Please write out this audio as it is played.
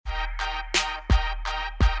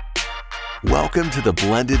Welcome to the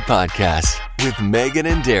Blended Podcast with Magan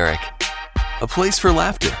and Derek. A place for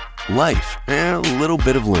laughter, life, and a little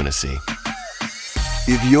bit of lunacy.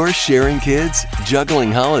 If you're sharing kids,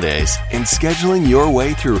 juggling holidays, and scheduling your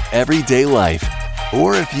way through everyday life,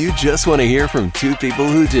 or if you just want to hear from two people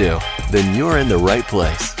who do, then you're in the right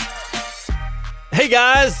place. Hey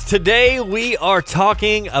guys, today we are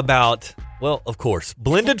talking about, well, of course,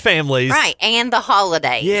 blended families. Right, and the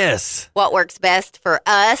holidays. Yes. What works best for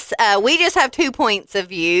us. We just have 2 points of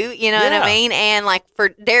view, you know what I mean? And like for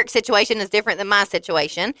Derek's situation is different than my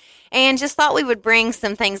situation. And just thought we would bring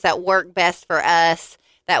some things that work best for us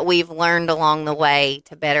that we've learned along the way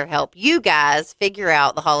to better help you guys figure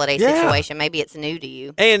out the holiday situation. Maybe it's new to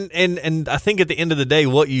you. And I think at the end of the day,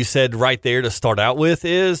 what you said right there to start out with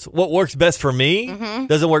is what works best for me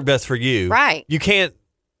doesn't work best for you. Right. You can't.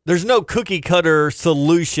 There's no cookie cutter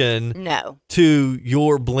solution to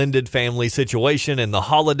your blended family situation and the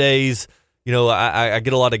holidays. You know, I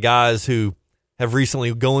get a lot of guys who have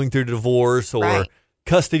recently going through divorce or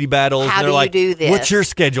custody battles. How and they're do like, you do this? What's your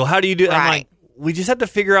schedule? How do you do it? Right. I'm like, we just have to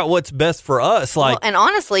figure out what's best for us. Like, well, and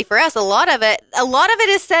honestly, for us, a lot of it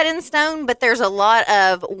is set in stone, but there's a lot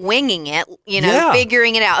of winging it,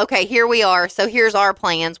 figuring it out. Okay, here we are. So here's our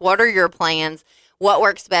plans. What are your plans? What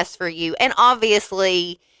works best for you? And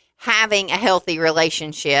obviously, having a healthy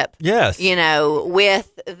relationship,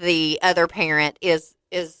 with the other parent is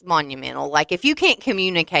monumental. Like if you can't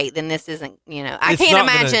communicate, then this isn't, I can't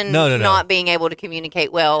imagine not being able to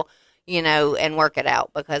communicate well, and work it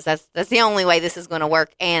out, because that's the only way this is going to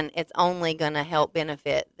work, and it's only going to help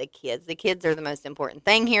benefit the kids. The kids are the most important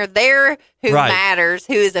thing here. They're who matters,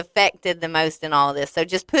 who is affected the most in all of this. So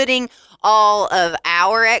just putting all of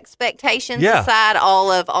our expectations aside,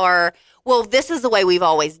 all of our, well, this is the way we've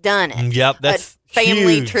always done it. Yep, that's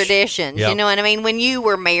family huge. Traditions. Yep. You know what I mean? When you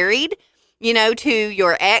were married, to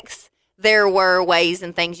your ex, there were ways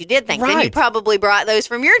and things you did things. Right. And you probably brought those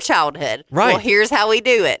from your childhood. Right. Well, here's how we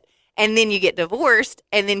do it. And then you get divorced,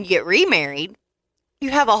 and then you get remarried. You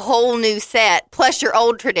have a whole new set, plus your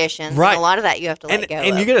old traditions. Right. And a lot of that you have to let go of.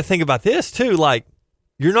 And you got to think about this, too. Like,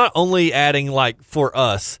 you're not only adding, like, for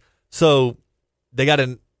us. So, they got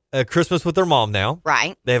a Christmas with their mom now.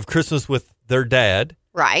 Right. They have Christmas with their dad.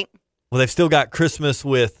 Right. Well, they've still got Christmas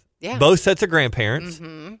with both sets of grandparents.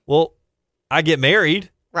 Mm-hmm. Well, I get married.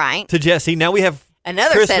 Right. To Jesse. Now we have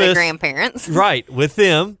another Christmas, set of grandparents. Right. With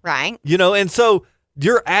them. Right. And so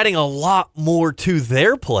you're adding a lot more to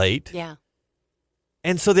their plate. Yeah.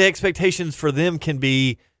 And so the expectations for them can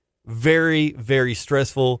be very, very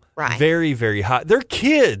stressful. Right. Very, very high. They're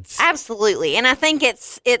kids. Absolutely. And I think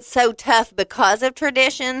it's so tough because of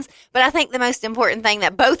traditions. But I think the most important thing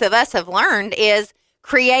that both of us have learned is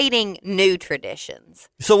creating new traditions.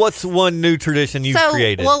 So what's one new tradition you've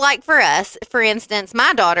created? Well, like for us, for instance,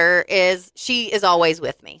 my daughter she is always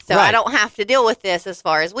with me. So I don't have to deal with this as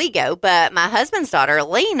far as we go. But my husband's daughter,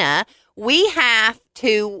 Lena, we have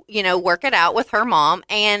to, work it out with her mom.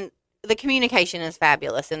 And the communication is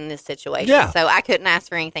fabulous in this situation. Yeah. So I couldn't ask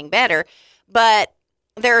for anything better. But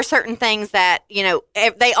there are certain things that,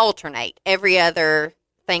 they alternate every other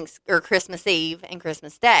Christmas Eve and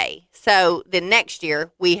Christmas Day. So the next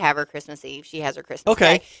year we have her Christmas Eve. She has her Christmas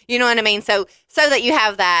Day. You know what I mean? So that you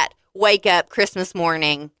have that wake up Christmas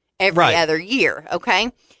morning every other year.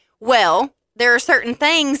 Okay. Well, there are certain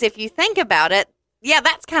things, if you think about it,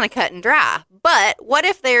 that's kind of cut and dry. But what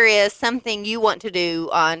if there is something you want to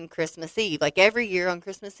do on Christmas Eve? Like every year on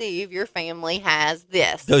Christmas Eve, your family has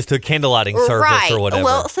this. Goes to a candlelighting service or whatever.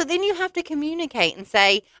 Well, so then you have to communicate and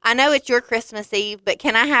say, I know it's your Christmas Eve, but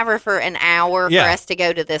can I have her for an hour for us to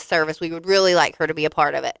go to this service? We would really like her to be a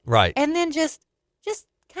part of it. Right. And then just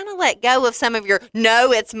kind of let go of some of your,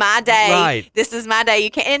 no, it's my day. Right. This is my day. You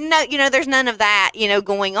can't, and no, there's none of that,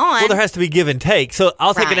 going on. Well, there has to be give and take. So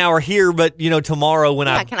I'll take an hour here, but, tomorrow when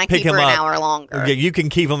I can I pick keep him her up, an hour longer? You can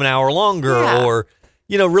keep him an hour longer or,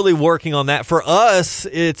 really working on that. For us,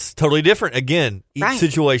 it's totally different. Again, each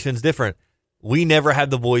situation's different. We never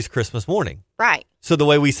had the boys' Christmas morning. Right. So the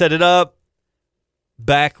way we set it up,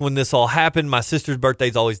 back when this all happened, my sister's birthday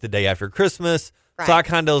is always the day after Christmas. Right. So I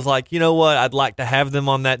kind of was like, you know what? I'd like to have them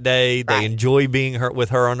on that day. They enjoy being with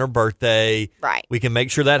her on her birthday. Right. We can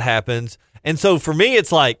make sure that happens. And so for me,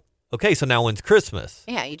 it's like, okay, so now when's Christmas?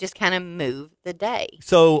 Yeah, you just kind of move the day.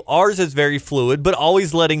 So ours is very fluid, but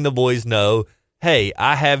always letting the boys know, hey,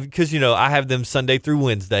 I have them Sunday through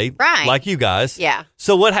Wednesday. Right. Like you guys. Yeah.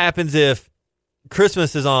 So what happens if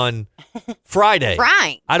Christmas is on Friday?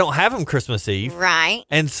 Right. I don't have them Christmas Eve. Right.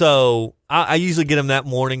 And so I usually get them that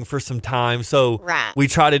morning for some time. So we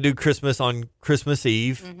try to do Christmas on Christmas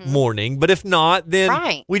Eve morning. But if not,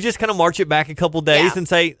 then we just kind of march it back a couple days and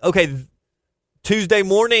say, okay, Tuesday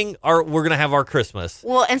morning, we're going to have our Christmas.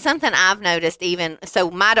 Well, and something I've noticed so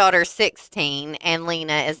my daughter's 16 and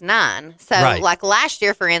Lena is 9. So like last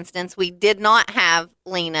year, for instance, we did not have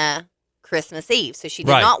Lena Christmas Eve. So she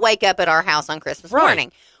did not wake up at our house on Christmas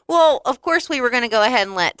morning. Well, of course, we were going to go ahead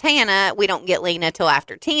and let Tana. We don't get Lena till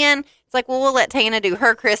after 10. It's like, well, we'll let Tana do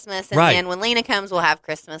her Christmas, and then when Lena comes, we'll have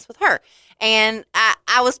Christmas with her. And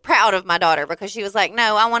I was proud of my daughter because she was like,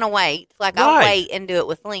 no, I want to wait. Like, I'll wait and do it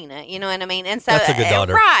with Lena. You know what I mean? And so, that's a good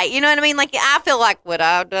daughter. Right. You know what I mean? Like, I feel like, would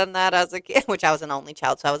I have done that as a kid? Which I was an only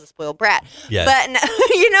child, so I was a spoiled brat. Yes. But, no,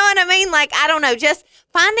 you know what I mean? Like, I don't know. Just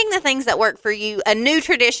finding the things that work for you. A new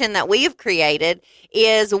tradition that we have created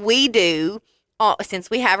is we do, since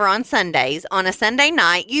we have her on Sundays, on a Sunday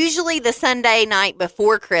night, usually the Sunday night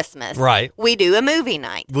before Christmas, we do a movie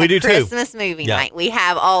night. We do Christmas movie night. We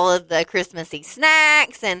have all of the Christmassy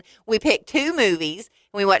snacks, and we pick 2 movies.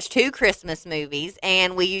 We watch 2 Christmas movies,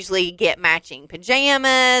 and we usually get matching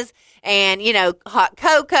pajamas and, hot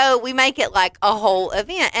cocoa. We make it like a whole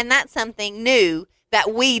event, and that's something new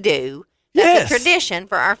that we do. That's a tradition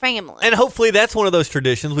for our family. And hopefully that's one of those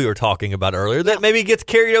traditions we were talking about earlier that maybe gets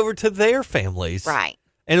carried over to their families. Right.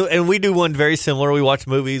 And we do one very similar. We watch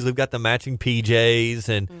movies. We've got the matching PJs.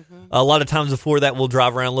 And a lot of times before that, we'll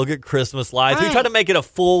drive around and look at Christmas lights. We try to make it a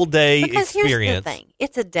full day experience. Here's the thing.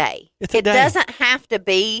 It's a day. It doesn't have to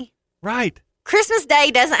be. Right. Christmas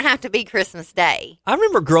Day doesn't have to be Christmas Day. I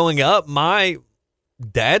remember growing up, my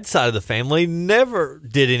dad's side of the family never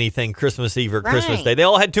did anything Christmas Eve or Christmas Day. They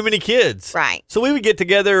all had too many kids. Right. So we would get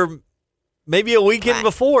together maybe a weekend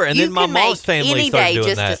before, and then my mom's family started doing that. Any day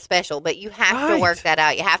just as special, but you have to work that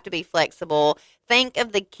out. You have to be flexible. Think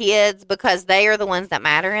of the kids because they are the ones that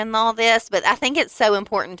matter in all this, but I think it's so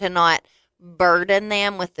important to not burden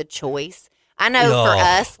them with the choice. I know for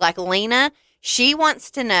us, like Lena, she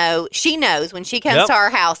wants to know, she knows when she comes to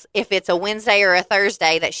our house, if it's a Wednesday or a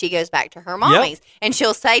Thursday, that she goes back to her mommy's. And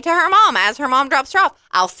she'll say to her mom, as her mom drops her off,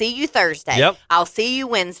 I'll see you Thursday. I'll see you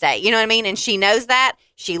Wednesday. You know what I mean? And she knows that.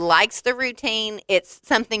 She likes the routine. It's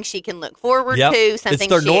something she can look forward to, something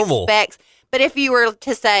she expects. But if you were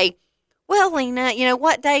to say, well, Lena,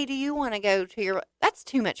 what day do you want to go to your... That's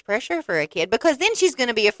too much pressure for a kid because then she's going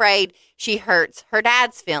to be afraid she hurts her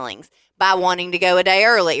dad's feelings by wanting to go a day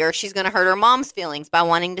early, or she's going to hurt her mom's feelings by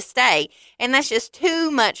wanting to stay. And that's just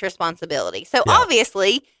too much responsibility. So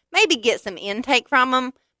obviously, maybe get some intake from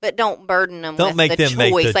them, but don't burden them with the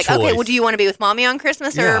choice. Like, okay, well, do you want to be with mommy on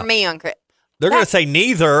Christmas or me on Christmas? They're going to say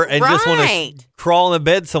neither and just want to crawl in the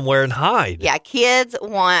bed somewhere and hide. Yeah, kids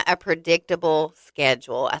want a predictable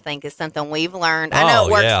schedule, I think is something we've learned. I know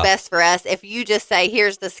it works best for us. If you just say,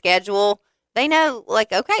 here's the schedule, they know,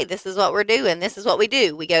 like, okay, this is what we're doing. This is what we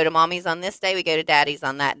do. We go to mommy's on this day. We go to daddy's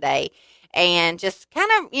on that day. And just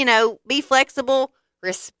kind of, be flexible,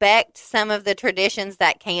 respect some of the traditions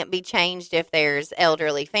that can't be changed if there's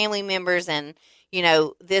elderly family members. And,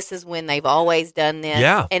 this is when they've always done this.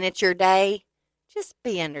 Yeah. And it's your day. Just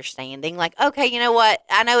be understanding. Like, okay, you know what?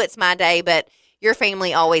 I know it's my day, but your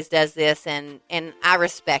family always does this. And I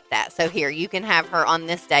respect that. So here, you can have her on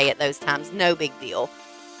this day at those times. No big deal.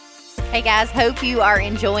 Hey guys, hope you are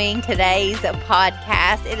enjoying today's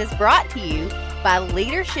podcast. It is brought to you by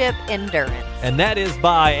Leadership Endurance. And that is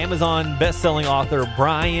by Amazon best-selling author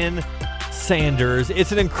Brian Sanders.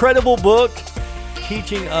 It's an incredible book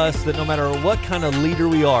teaching us that no matter what kind of leader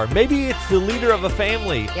we are, maybe it's the leader of a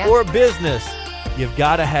family or a business, you've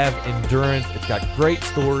got to have endurance. It's got great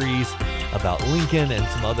stories about Lincoln and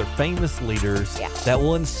some other famous leaders that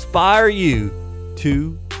will inspire you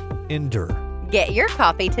to endure. Get your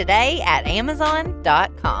copy today at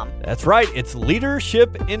Amazon.com. That's right. It's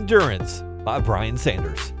Leadership Endurance by Brian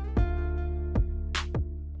Sanders.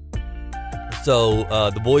 So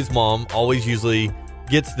the boy's mom always usually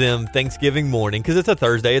gets them Thanksgiving morning because it's a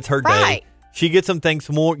Thursday. It's her day. She gets them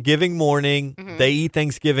Thanksgiving morning. Mm-hmm. They eat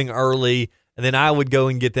Thanksgiving early. And then I would go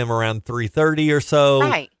and get them around 3:30 or so.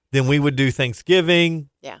 Right. Then we would do Thanksgiving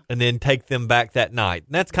and then take them back that night.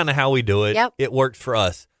 And that's kind of how we do it. Yep. It works for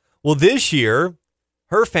us. Well, this year,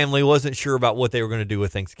 her family wasn't sure about what they were going to do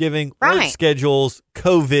with Thanksgiving. Work schedules,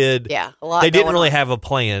 COVID. Yeah, a lot. They didn't really have a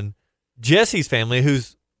plan. Jesse's family,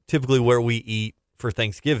 who's typically where we eat for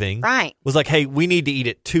Thanksgiving, was like, hey, we need to eat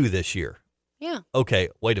at 2 this year. Yeah. Okay,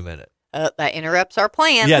 wait a minute. That interrupts our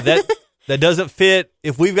plan. Yeah, that doesn't fit.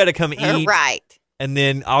 If we've got to come eat, right, and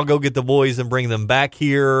then I'll go get the boys and bring them back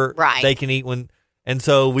here. Right. They can eat when. And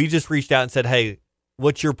so we just reached out and said, hey,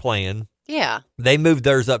 what's your plan? Yeah. They moved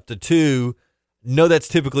theirs up to 2. No, that's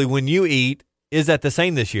typically when you eat. Is that the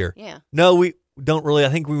same this year? Yeah. No, we don't really. I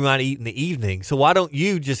think we might eat in the evening. So why don't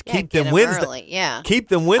you just keep them Wednesday? Early. Yeah. Keep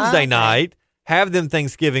them Wednesday night. Have them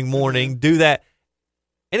Thanksgiving morning. Do that.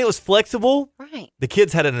 And it was flexible. Right. The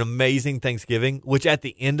kids had an amazing Thanksgiving, which at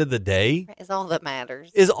the end of the day is all that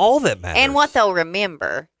matters. And what they'll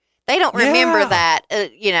remember. They don't remember that,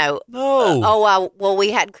 No. Well,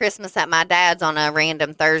 we had Christmas at my dad's on a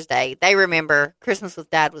random Thursday. They remember Christmas with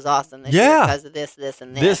Dad was awesome this year because of this,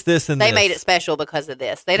 and this. They made it special because of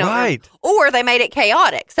this. They don't or they made it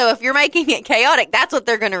chaotic. So if you're making it chaotic, that's what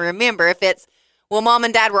they're going to remember. If it's, well, Mom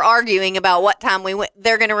and Dad were arguing about what time we went,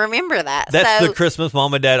 they're going to remember that. That's the Christmas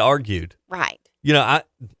Mom and Dad argued. Right. I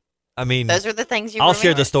mean, those are the things I'll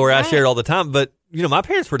share the story. Right. I share it all the time. But, my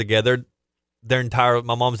parents were together my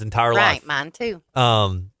mom's entire life. Right, mine too.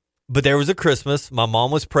 But there was a Christmas. My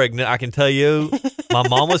mom was pregnant. I can tell you, my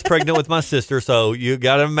mom was pregnant with my sister. So you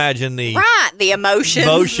got to imagine the emotions,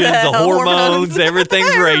 the hormones,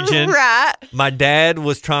 everything's raging. Right. My dad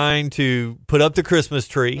was trying to put up the Christmas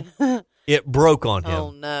tree. It broke on him.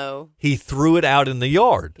 Oh no! He threw it out in the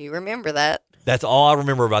yard. You remember that? That's all I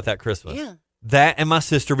remember about that Christmas. Yeah. That and my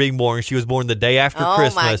sister being born. She was born the day after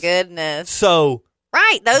Christmas. Oh my goodness! So.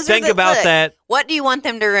 Right. Think about that. What do you want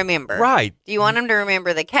them to remember? Right. Do you want them to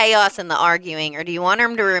remember the chaos and the arguing, or do you want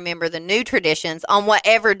them to remember the new traditions on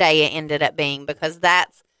whatever day it ended up being? Because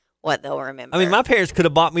that's what they'll remember. I mean, my parents could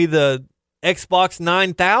have bought me the Xbox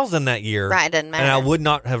 9000 that year. Right. It doesn't matter. And I would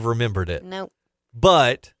not have remembered it. Nope.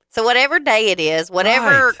 But. So whatever day it is,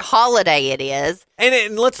 whatever holiday it is.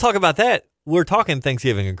 And let's talk about that. We're talking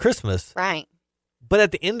Thanksgiving and Christmas. Right. But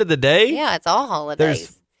at the end of the day. Yeah, it's all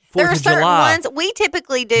holidays. There are certain July, ones we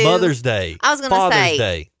typically do. Mother's Day. I was going to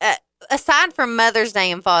say, aside from Mother's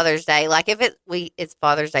Day and Father's Day, like if it's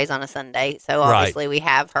Father's Day's on a Sunday, so obviously we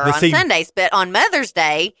have her on Sundays. But on Mother's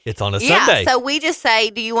Day, it's on a Sunday. So we just say,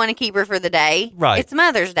 "Do you want to keep her for the day?" Right. It's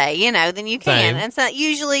Mother's Day, then you can. Same. And so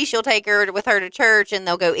usually she'll take her with her to church, and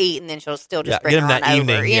they'll go eat, and then she'll still just bring her that on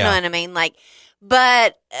evening, over. You know what I mean?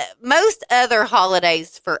 But most other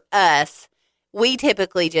holidays for us, we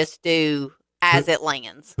typically just do. As it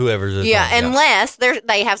lands. Whoever's unless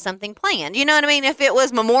they have something planned. You know what I mean? If it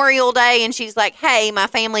was Memorial Day and she's like, hey, my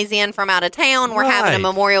family's in from out of town. We're having a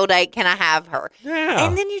Memorial Day. Can I have her? Yeah.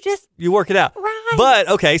 And then you work it out. Right. But,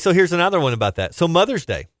 okay, so here's another one about that. So Mother's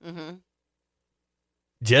Day. Mm-hmm.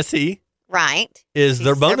 Jessie. Right. Is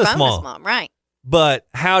their bonus mom. Right. But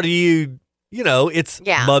how do it's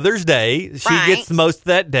Mother's Day. She gets most of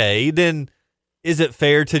that day. Then... Is it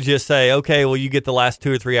fair to just say, okay, well, you get the last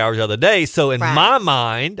 2 or 3 hours of the day? So in my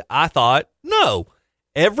mind, I thought, no,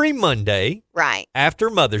 every Monday after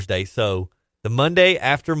Mother's Day. So the Monday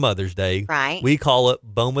after Mother's Day, we call it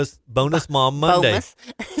Bonus Mom Monday.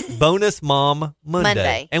 Bonus Mom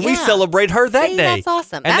Monday. And we celebrate her that day. That's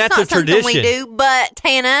awesome. And that's not a tradition. Something we do, but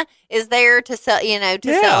Tana is there to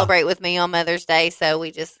celebrate with me on Mother's Day. So we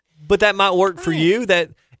just. But that might work for you.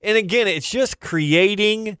 And again, it's just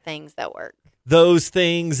creating things that work. Those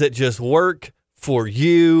things that just work for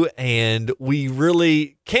you, and we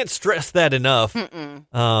really can't stress that enough.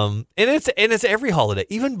 And it's every holiday,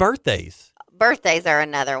 even birthdays. Birthdays are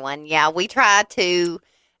another one. Yeah, we try to,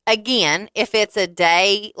 again, if it's a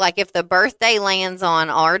day, like if the birthday lands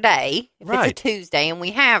on our day, if it's a Tuesday and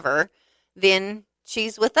we have her, then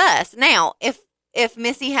she's with us. Now, if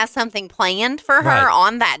Missy has something planned for her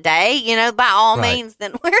on that day, by all means,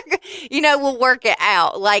 then we'll work it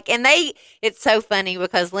out. It's so funny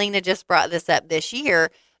because Lena just brought this up this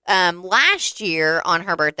year. Last year on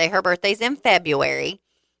her birthday's in February.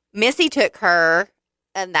 Missy took her,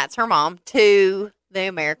 and that's her mom, to the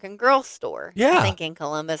American Girl store. Yeah. I think in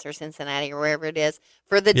Columbus or Cincinnati or wherever it is.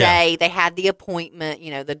 For the day, they had the appointment.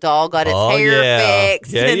 The doll got its hair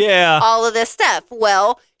fixed. And all of this stuff.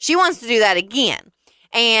 Well, she wants to do that again.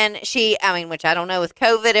 And which I don't know with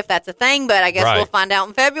COVID if that's a thing, but I guess we'll find out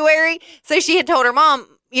in February. So she had told her mom,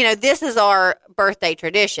 this is our birthday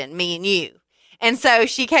tradition, me and you. And so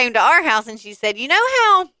she came to our house and she said, you know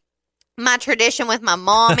how my tradition with my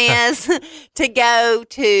mom is to go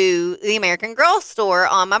to the American Girl store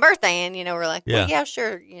on my birthday. And, we're like, well, yeah,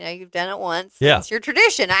 sure. You've done it once. Yeah. It's your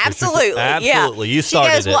tradition. Absolutely. Absolutely. Yeah. You started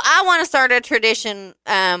She goes, it. well, I want to start a tradition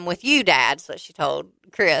with you, Dad. That's what she told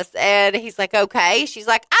Chris. And he's like, okay. She's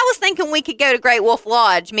like, I was thinking we could go to Great Wolf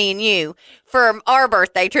Lodge, me and you, for our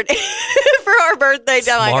birthday tradition. For our birthday.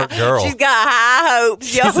 Smart girl. She's got high hopes.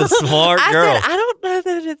 She's a smart girl. I said, I don't know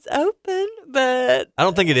that it's open, but I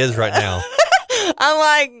don't think it is right now. I'm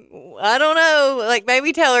like, I don't know. Like,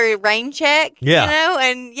 maybe tell her rain check. Yeah.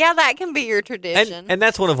 And that can be your tradition. And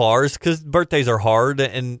that's one of ours because birthdays are hard.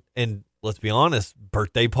 And let's be honest,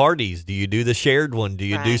 birthday parties. Do you do the shared one? Do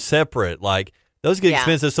you do separate? Those get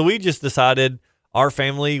expensive. So we just decided our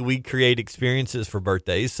family, we create experiences for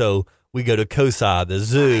birthdays. So we go to COSI, the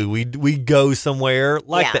zoo. We go somewhere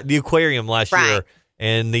like that, the aquarium last year.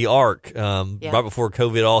 and the Ark right before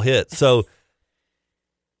COVID all hit. So,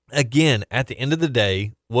 again, at the end of the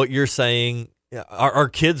day, what you're saying, our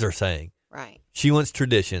kids are saying, right? She wants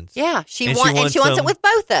traditions. Yeah, she wants it with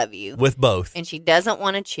both of you. With both. And she doesn't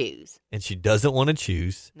want to choose. No.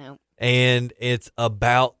 Nope. And it's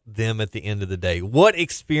about them at the end of the day. What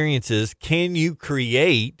experiences can you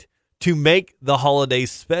create to make the holidays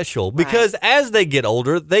special? Because as they get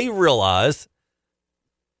older, they realize,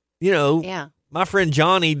 my friend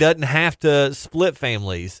Johnny doesn't have to split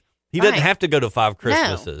families. He doesn't have to go to 5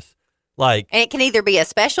 Christmases. No. And it can either be a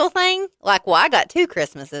special thing, like, I got 2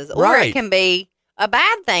 Christmases, or it can be a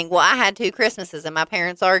bad thing. Well, I had 2 Christmases and my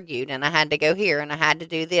parents argued and I had to go here and I had to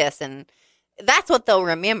do this. And that's what they'll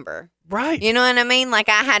remember. Right. You know what I mean? Like,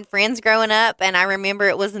 I had friends growing up and I remember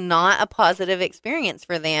it was not a positive experience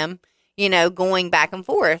for them, going back and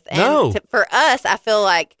forth. And for us, I feel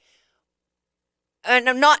like, and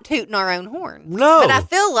I'm not tooting our own horn. No. But I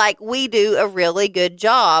feel like we do a really good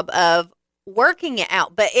job of working it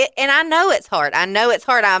out. And I know it's hard.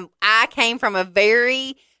 I came from a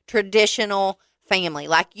very traditional family.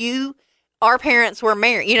 Like our parents were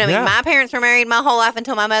married. You know what I mean? My parents were married my whole life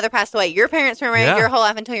until my mother passed away. Your parents were married your whole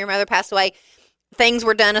life until your mother passed away. Things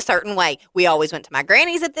were done a certain way. We always went to my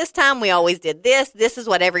granny's at this time. We always did this. This is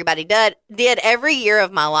what everybody did every year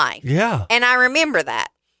of my life. Yeah. And I remember that.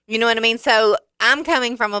 You know what I mean? So I'm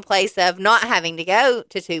coming from a place of not having to go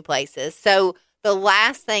to 2 places. So the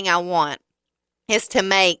last thing I want is to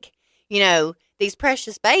make, these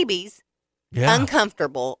precious babies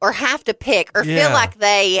uncomfortable or have to pick or feel like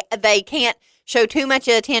they can't show too much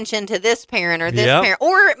attention to this parent or this parent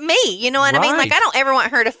or me. You know what I mean? Like, I don't ever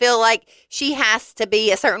want her to feel like she has to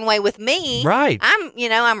be a certain way with me. Right. I'm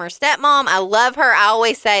her stepmom. I love her. I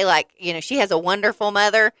always say, like, she has a wonderful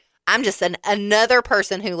mother. I'm just another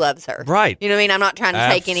person who loves her. Right. You know what I mean? I'm not trying to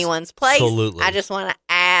take anyone's place. Absolutely. I just want to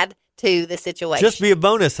add to the situation. Just be a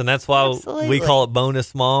bonus, and that's why we call it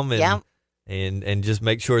Bonus Mom. And just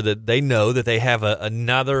make sure that they know that they have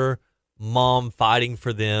another mom fighting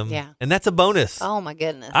for them. Yeah. And that's a bonus. Oh, my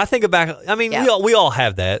goodness. I think about, we all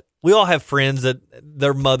have that. We all have friends that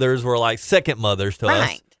their mothers were like second mothers to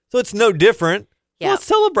us. So it's no different. Yeah. Let's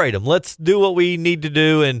celebrate them. Let's do what we need to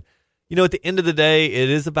do. And, at the end of the day, it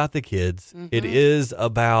is about the kids. Mm-hmm. It is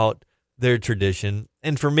about their tradition.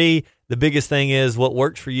 And for me, the biggest thing is what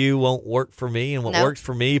works for you won't work for me, and what works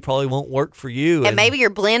for me probably won't work for you. And maybe your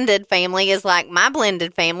blended family is like my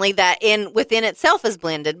blended family that within itself is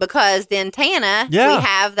blended, because then Tana, we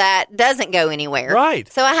have that doesn't go anywhere.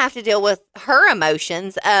 Right. So I have to deal with her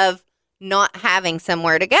emotions of not having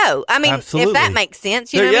somewhere to go. I mean, Absolutely. If that makes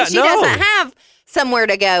sense, you know what I mean? She doesn't have somewhere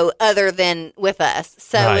to go other than with us.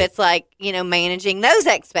 So it's like, managing those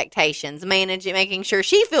expectations, making sure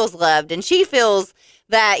she feels loved and she feels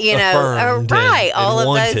that, affirmed all and of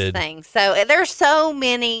wanted. those things. So there's so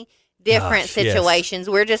many different situations.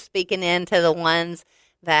 Yes. We're just speaking into the ones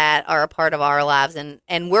that are a part of our lives,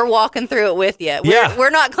 and we're walking through it with you. We're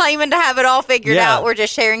not claiming to have it all figured out. We're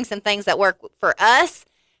just sharing some things that work for us,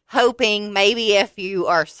 hoping maybe if you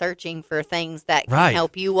are searching for things that can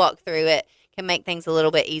help you walk through it, can make things a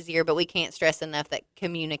little bit easier. But we can't stress enough that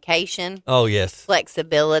communication,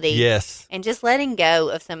 flexibility, and just letting go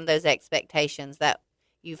of some of those expectations that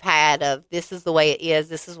you've had of this is the way it is,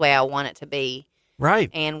 this is the way I want it to be.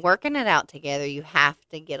 Right. And working it out together. You have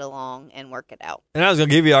to get along and work it out. And I was going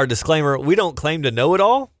to give you our disclaimer. We don't claim to know it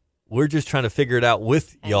all. We're just trying to figure it out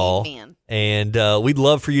with y'all. And we'd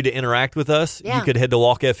love for you to interact with us. Yeah. You could head to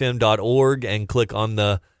walkfm.org and click on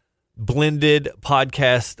the Blended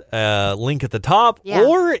podcast link at the top. Yeah.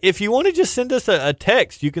 Or if you want to just send us a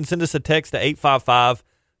text, you can send us a text to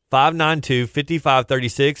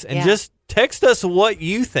 855-592-5536 and just text us what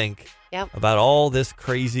you think about all this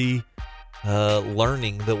crazy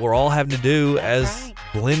learning that we're all having to do as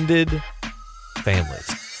blended families.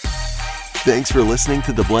 Thanks for listening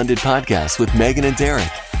to the Blended Podcast with Magan and Derek,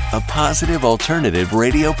 a positive alternative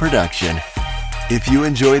radio production. If you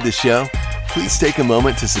enjoyed the show, please take a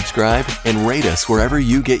moment to subscribe and rate us wherever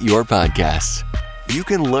you get your podcasts. You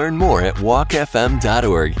can learn more at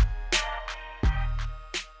walkfm.org.